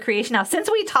offer creation. Now,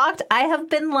 since we talked, I have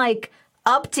been like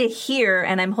up to here,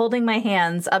 and I'm holding my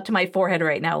hands up to my forehead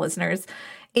right now, listeners,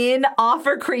 in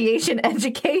offer creation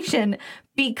education,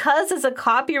 because as a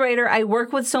copywriter, I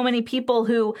work with so many people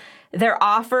who their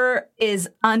offer is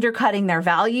undercutting their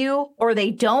value, or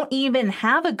they don't even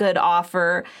have a good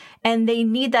offer and they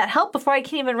need that help before I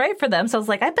can even write for them. So I was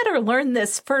like, I better learn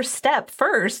this first step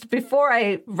first before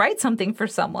I write something for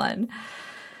someone.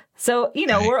 So,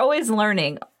 we're always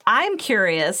learning. I'm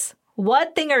curious,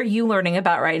 what thing are you learning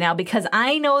about right now? Because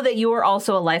I know that you are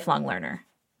also a lifelong learner.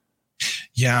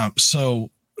 Yeah.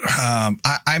 So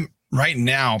I'm right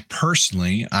now,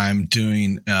 personally, I'm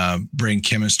doing brain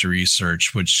chemistry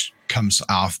research, which comes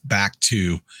off back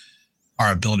to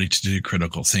our ability to do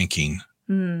critical thinking.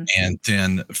 And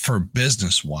then for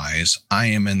business wise, I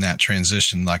am in that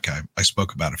transition, like I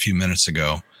spoke about a few minutes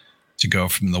ago, to go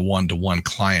from the one-to-one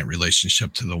client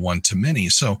relationship to the one-to-many.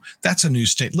 So that's a new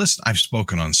state. Listen, I've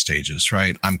spoken on stages,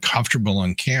 right? I'm comfortable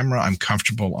on camera. I'm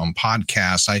comfortable on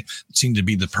podcasts. I seem to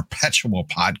be the perpetual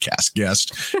podcast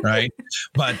guest, right?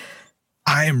 But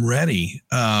I am ready.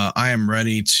 I am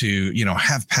ready to,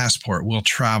 have passport. We'll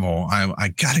travel. I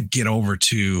got to get over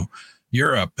to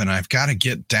Europe, and I've got to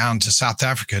get down to South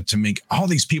Africa to meet all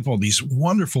these people, these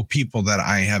wonderful people that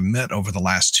I have met over the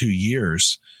last 2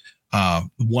 years.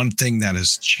 One thing that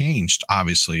has changed,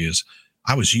 obviously, is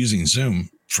I was using Zoom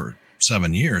for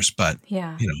 7 years, but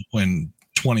when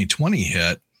 2020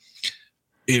 hit,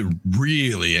 it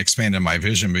really expanded my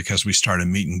vision because we started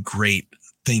meeting great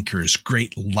thinkers,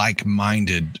 great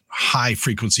like-minded,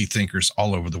 high-frequency thinkers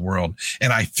all over the world.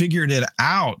 And I figured it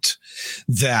out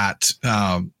that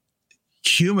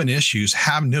human issues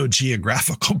have no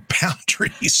geographical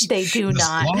boundaries. They do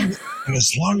not.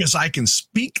 As long as I can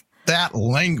speak that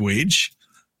language,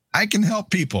 I can help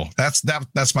people.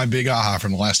 That's my big aha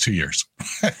from the last 2 years.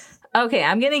 Okay,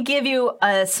 I'm going to give you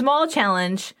a small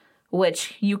challenge,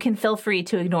 which you can feel free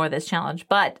to ignore this challenge,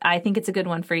 but I think it's a good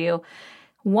one for you.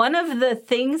 One of the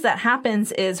things that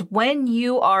happens is when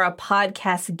you are a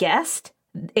podcast guest,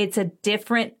 it's a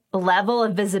different level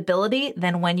of visibility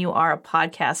than when you are a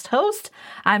podcast host.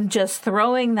 I'm just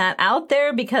throwing that out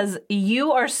there because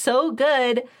you are so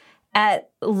good at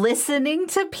listening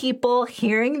to people,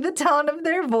 hearing the tone of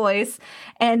their voice,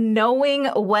 and knowing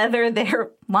whether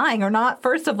they're lying or not,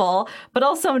 first of all, but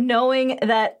also knowing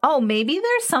that, oh, maybe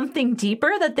there's something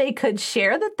deeper that they could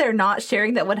share that they're not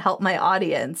sharing that would help my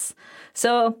audience.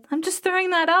 So I'm just throwing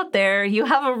that out there. You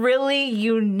have a really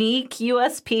unique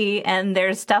USP, and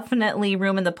there's definitely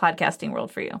room in the podcasting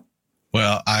world for you.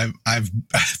 Well, I've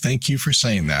thank you for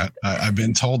saying that. I've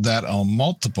been told that on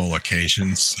multiple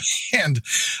occasions, and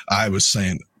I was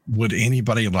saying, would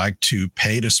anybody like to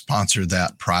pay to sponsor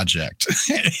that project?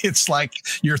 It's like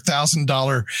your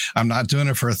 $1,000. I'm not doing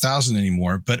it for $1,000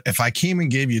 anymore. But if I came and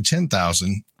gave you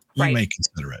 $10,000, you may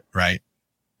consider it, right?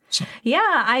 So.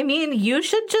 Yeah, I mean, you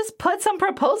should just put some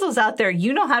proposals out there.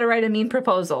 You know how to write a mean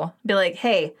proposal. Be like,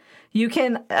 hey, you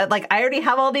can, I already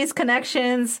have all these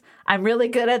connections. I'm really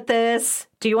good at this.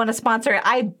 Do you want to sponsor it?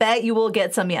 I bet you will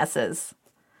get some yeses.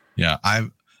 Yeah,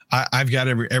 I've got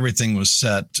everything was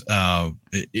set.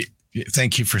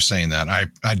 Thank you for saying that.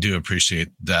 I do appreciate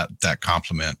that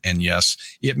compliment. And yes,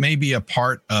 it may be a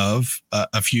part of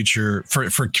a future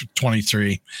for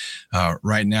 23.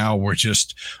 Right now, we're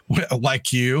just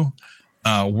like you.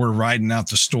 We're riding out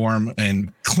the storm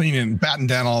and batting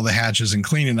down all the hatches and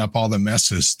cleaning up all the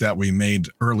messes that we made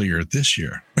earlier this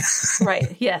year.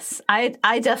 Right. Yes.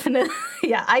 I definitely,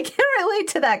 I can relate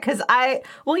to that because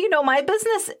my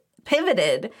business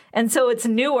pivoted and so it's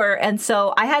newer. And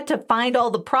so I had to find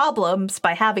all the problems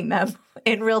by having them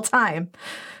in real time.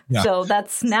 Yeah. So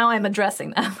now I'm addressing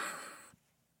them.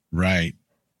 Right.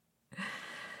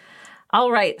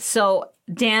 All right. So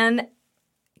Dan,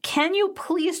 can you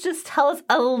please just tell us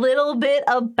a little bit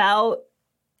about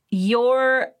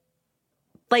your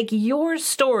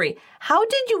story? How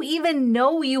did you even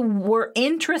know you were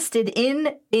interested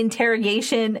in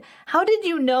interrogation? How did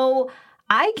you know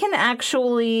I can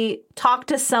actually talk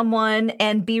to someone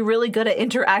and be really good at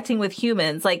interacting with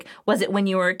humans? Like, was it when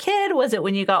you were a kid? Was it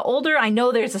when you got older? I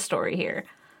know there's a story here.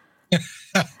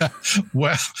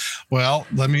 Well,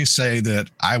 let me say that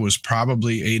I was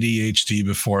probably ADHD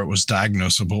before it was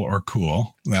diagnosable or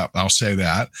cool. I'll say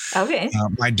that. Okay.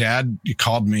 My dad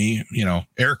called me,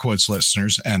 air quotes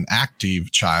listeners, an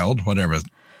active child, whatever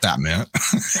that meant.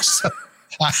 So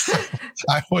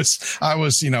I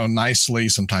was, nicely,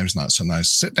 sometimes not so nice.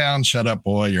 Sit down, shut up,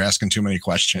 boy. You're asking too many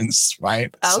questions,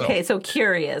 right? Okay, so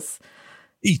curious.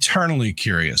 Eternally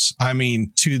curious. I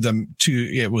mean,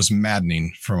 it was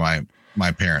maddening for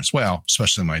my parents. Well,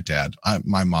 especially my dad.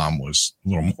 My mom was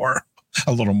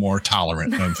a little more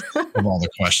tolerant of all the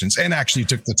questions, and actually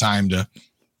took the time to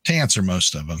answer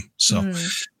most of them. So,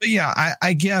 but yeah,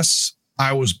 I guess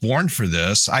I was born for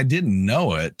this. I didn't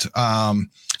know it.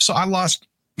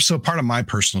 So part of my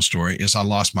personal story is I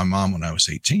lost my mom when I was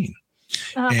 18.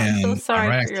 And I'm so sorry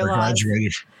right for your loss.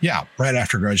 Right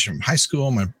after graduating from high school,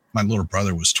 my little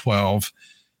brother was 12.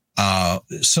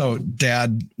 So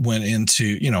dad went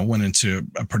into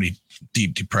a pretty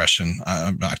deep depression.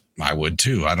 I would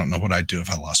too. I don't know what I'd do if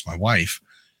I lost my wife.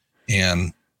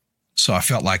 And so I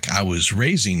felt like I was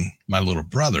raising my little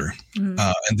brother. And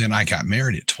then I got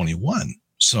married at 21.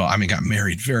 So, got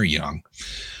married very young.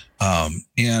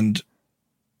 And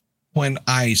when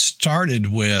I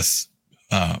started with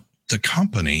the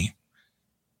company,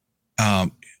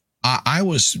 I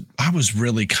was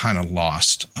really kind of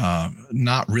lost,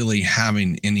 not really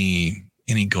having any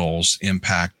goals,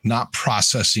 impact, not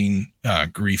processing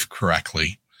grief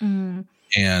correctly.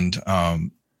 And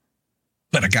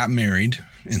but I got married,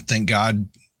 and thank God,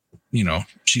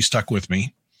 she stuck with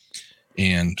me,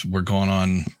 and we're going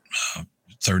on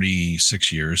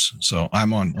 36 years. So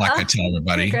I'm on, like I tell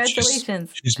everybody,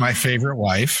 congratulations. She's my favorite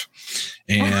wife,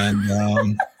 and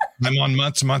I'm on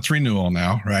month-to-month renewal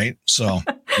now, right? So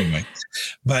anyway,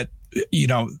 but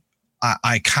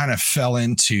I kind of fell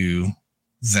into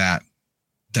that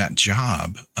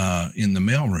job in the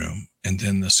mailroom, and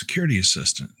then the security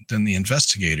assistant, then the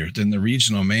investigator, then the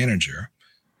regional manager.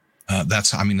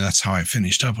 That's how I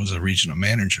finished up, as a regional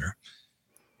manager,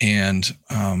 and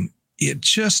it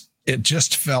just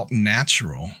felt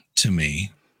natural to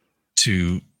me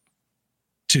to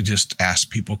just ask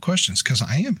people questions, because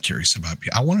I am curious about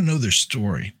people. I want to know their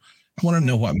story. I want to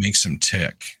know what makes them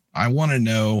tick. I want to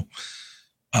know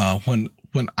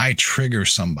when I trigger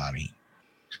somebody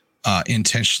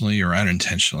intentionally or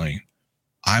unintentionally,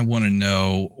 I want to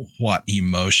know what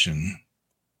emotion.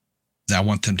 I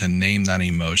want them to name that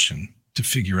emotion, to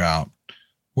figure out,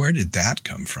 where did that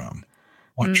come from?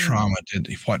 What trauma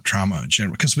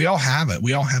because we all have it.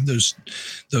 We all have those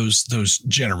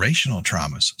generational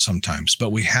traumas sometimes,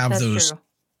 but we have those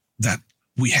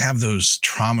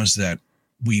traumas that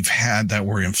we've had that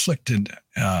were inflicted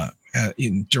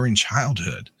during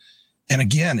childhood. And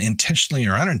again, intentionally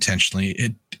or unintentionally,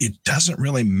 it doesn't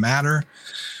really matter.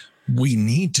 We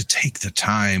need to take the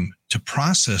time to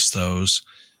process those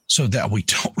so that we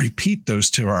don't repeat those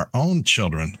to our own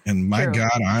children. And my True.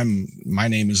 God, my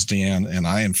name is Dan, and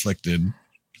I inflicted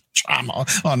trauma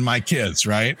on my kids,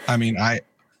 right? I mean,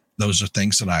 those are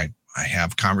things that I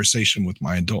have conversation with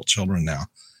my adult children now.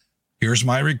 Here's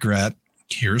my regret.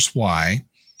 Here's why.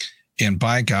 And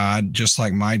by God, just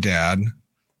like my dad,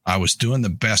 I was doing the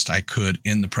best I could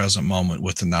in the present moment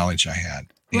with the knowledge I had.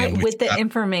 Right, with the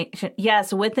information.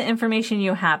 Yes, with the information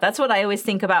you have. That's what I always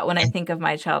think about when I think of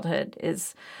my childhood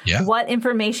is what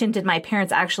information did my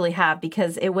parents actually have,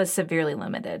 because it was severely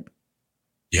limited.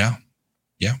 Yeah.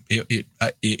 Yeah, it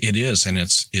is. And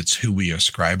it's who we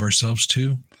ascribe ourselves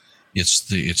to. It's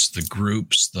the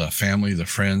groups, the family, the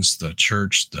friends, the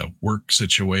church, the work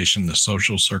situation, the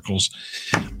social circles.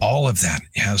 All of that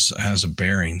has a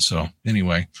bearing. So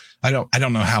anyway, I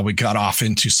don't know how we got off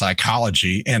into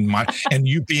psychology and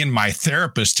you being my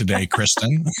therapist today,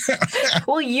 Kristen.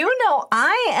 Well,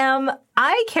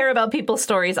 I care about people's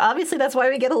stories. Obviously, that's why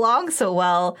we get along so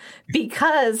well,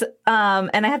 because,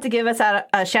 and I have to give us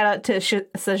a shout out to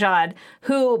Sajad,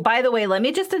 who, by the way, let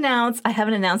me just announce, I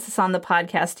haven't announced this on the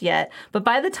podcast yet, but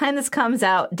by the time this comes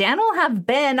out, Dan will have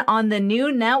been on the new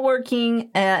networking,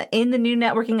 in the new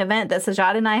networking event that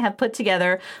Sajad and I have put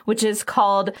together, which is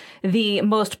called the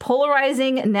Most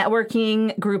Polarizing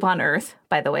Networking Group on Earth.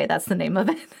 By the way, that's the name of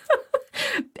it.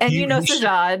 And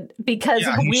Sajad, because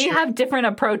we have different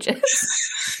approaches.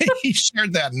 He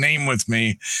shared that name with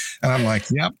me. And I'm like,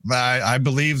 yep, I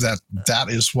believe that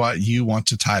is what you want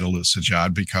to title it,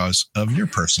 Sajad, because of your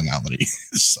personality.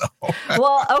 So.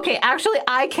 Well, okay. Actually,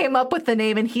 I came up with the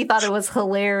name and he thought it was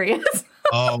hilarious.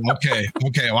 Oh, okay.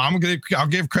 Well, I'll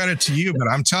give credit to you, but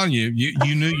I'm telling you,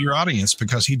 you knew your audience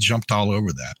because he jumped all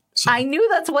over that. So. I knew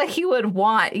that's what he would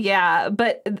want. Yeah.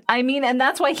 But I mean, and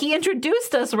that's why he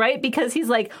introduced us, right? Because he's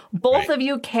like, both of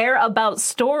you care about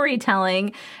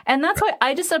storytelling. And that's why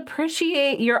I just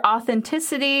appreciate your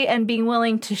authenticity and being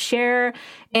willing to share.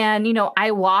 And,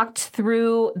 I walked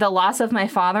through the loss of my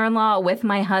father-in-law with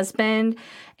my husband,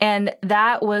 and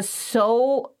that was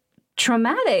so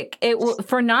traumatic.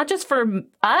 For not just for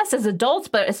us as adults,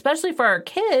 but especially for our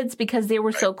kids, because they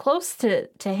were so close to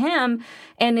him.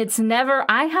 And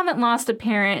I haven't lost a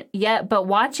parent yet, but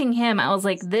watching him, I was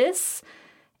like, this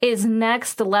is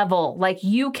next level. Like,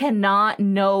 you cannot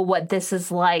know what this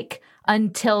is like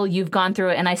until you've gone through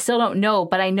it. And I still don't know,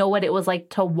 but I know what it was like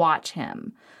to watch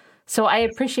him. So I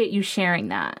appreciate you sharing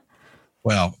that.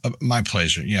 Well, my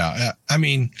pleasure. Yeah. I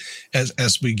mean,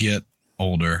 as we get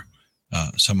older,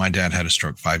 so my dad had a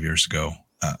stroke 5 years ago.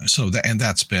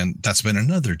 That's been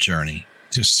another journey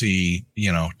to see,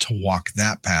 to walk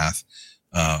that path.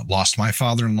 Lost my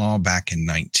father-in-law back in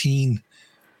 19.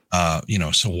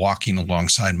 So walking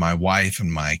alongside my wife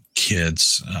and my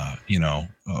kids,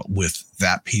 with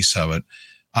that piece of it,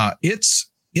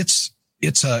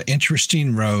 it's a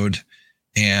interesting road,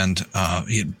 and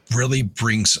it really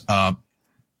brings up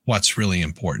what's really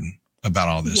important about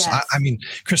all this. Yes. I mean,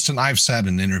 Kristen, I've sat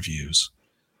in interviews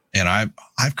and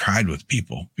I've cried with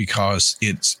people because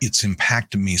it's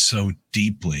impacted me so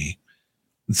deeply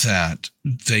that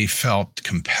they felt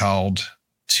compelled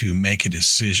to make a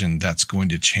decision that's going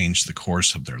to change the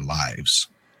course of their lives.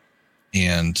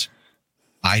 And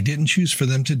I didn't choose for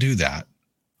them to do that.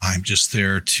 I'm just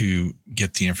there to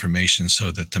get the information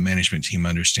so that the management team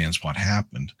understands what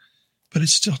happened. But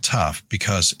it's still tough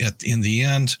because in the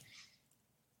end,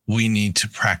 we need to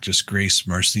practice grace,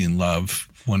 mercy, and love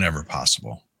whenever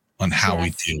possible on how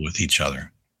we deal with each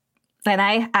other. And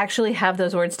I actually have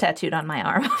those words tattooed on my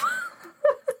arm.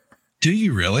 Do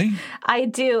you really? I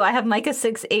do. I have Micah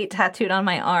 6:8 tattooed on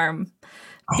my arm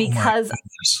because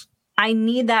I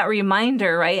need that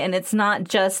reminder, right? And it's not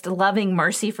just loving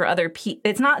mercy for other people.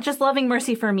 It's not just loving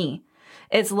mercy for me.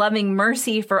 It's loving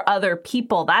mercy for other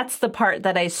people. That's the part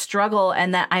that I struggle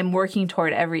and that I'm working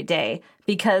toward every day,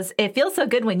 because it feels so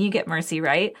good when you get mercy,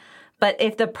 right? But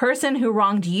if the person who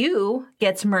wronged you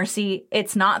gets mercy,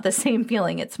 it's not the same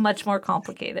feeling. It's much more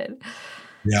complicated.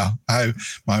 Yeah.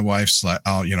 My wife's like,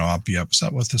 I'll be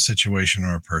upset with the situation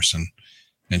or a person.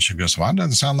 And she goes, well, it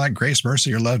doesn't sound like grace,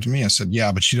 mercy, or love to me. I said,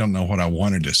 yeah, but you don't know what I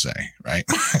wanted to say, right?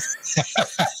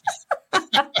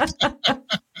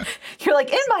 You're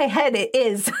like, in my head, it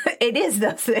is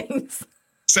those things.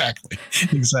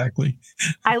 Exactly.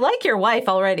 I like your wife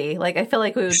already. Like, I feel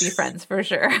like we would be friends for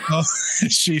sure. Well,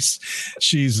 she's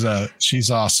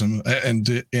awesome.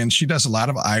 And she does a lot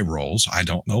of eye rolls. I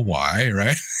don't know why,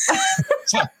 right?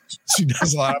 She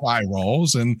does a lot of eye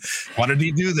rolls. And what did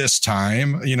he do this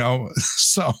time?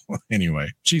 So anyway,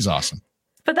 she's awesome.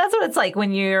 But that's what it's like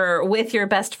when you're with your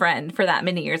best friend for that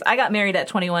many years. I got married at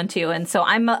 21 too, and so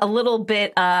I'm a little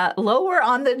bit lower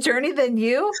on the journey than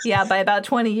you. Yeah, by about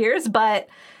 20 years, but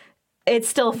it's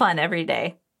still fun every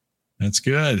day. That's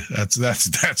good.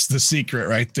 That's the secret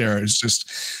right there. Is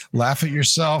just laugh at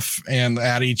yourself and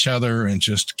at each other and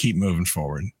just keep moving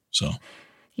forward. So.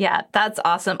 Yeah, that's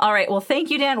awesome. All right. Well, thank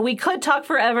you, Dan. We could talk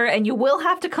forever, and you will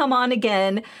have to come on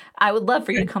again. I would love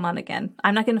for you to come on again.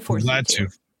 I'm not going to force you to.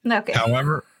 Okay.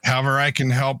 However I can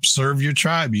help serve your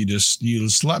tribe, you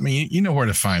just let me. You know where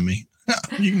to find me.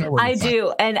 You know where I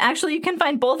do. And actually, you can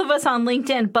find both of us on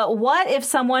LinkedIn. But what if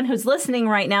someone who's listening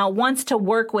right now wants to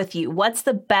work with you? What's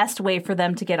the best way for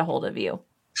them to get a hold of you?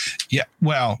 Yeah,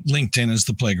 well, LinkedIn is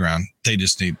the playground. They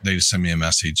just send me a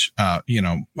message. My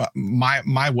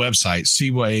website,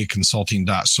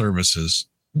 seawayconsulting.services,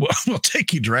 will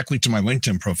take you directly to my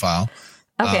LinkedIn profile.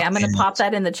 Okay, I'm going to pop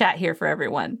that in the chat here for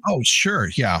everyone. Oh, sure.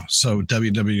 Yeah. So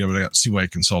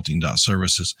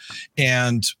www.seawayconsulting.services.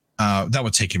 And that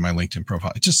would take you to my LinkedIn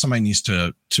profile. It's just somebody needs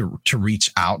to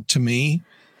reach out to me.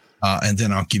 And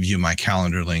then I'll give you my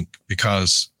calendar link,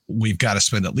 because we've got to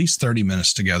spend at least 30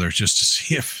 minutes together just to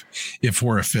see if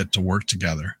we're a fit to work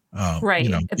together.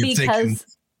 Right. Because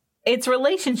it's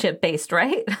relationship based,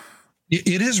 right?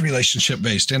 It is relationship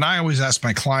based. And I always ask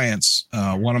my clients,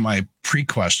 one of my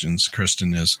pre-questions,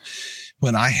 Kristen, is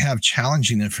when I have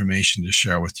challenging information to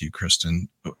share with you, Kristen,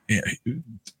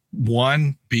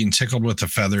 1, being tickled with a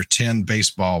feather, 10,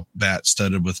 baseball bat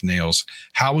studded with nails.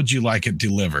 How would you like it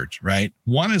delivered, right?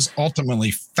 1 is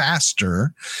ultimately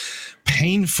faster,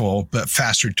 painful, but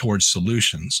faster towards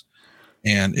solutions.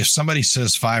 And if somebody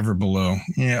says 5 or below,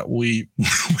 we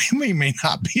may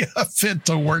not be a fit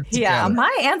to work together. Yeah,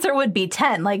 my answer would be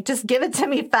 10. Like, just give it to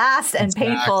me fast and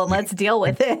painful, and let's deal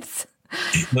with it.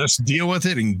 Let's deal with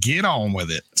it and get on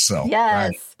with it. So yes.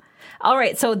 Right. All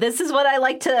right. So this is what I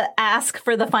like to ask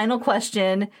for the final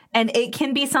question. And it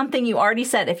can be something you already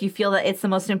said if you feel that it's the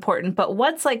most important. But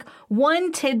what's like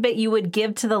one tidbit you would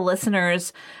give to the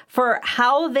listeners for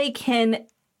how they can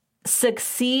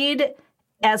succeed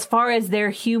as far as their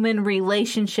human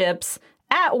relationships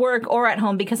at work or at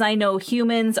home? Because I know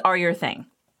humans are your thing.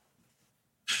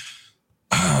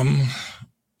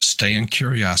 Stay in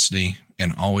curiosity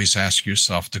and always ask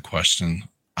yourself the question,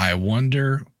 I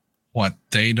wonder what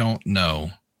they don't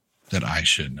know that I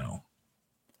should know.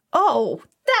 Oh,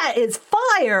 that is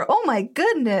fire. Oh, my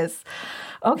goodness.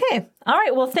 Okay. All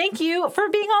right. Well, thank you for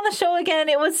being on the show again.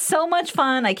 It was so much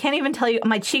fun. I can't even tell you.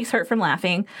 My cheeks hurt from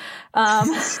laughing. But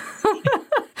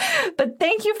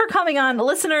thank you for coming on.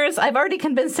 Listeners, I've already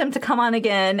convinced him to come on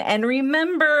again. And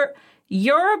remember,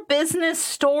 your business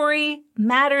story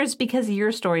matters because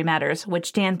your story matters,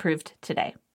 which Dan proved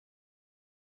today.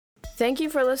 Thank you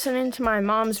for listening to my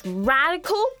mom's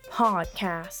radical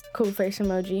podcast. Cool face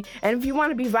emoji. And if you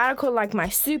want to be radical like my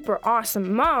super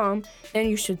awesome mom, then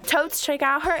you should totes check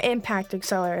out her Impact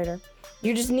Accelerator.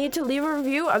 You just need to leave a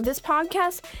review of this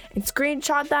podcast and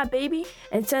screenshot that baby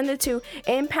and send it to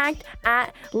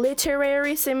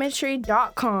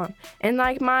impact@literarysymmetry.com. And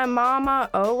like my mama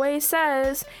always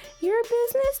says, your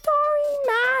business story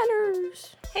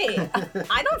matters. Hey,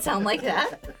 I don't sound like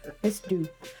that. Let's do.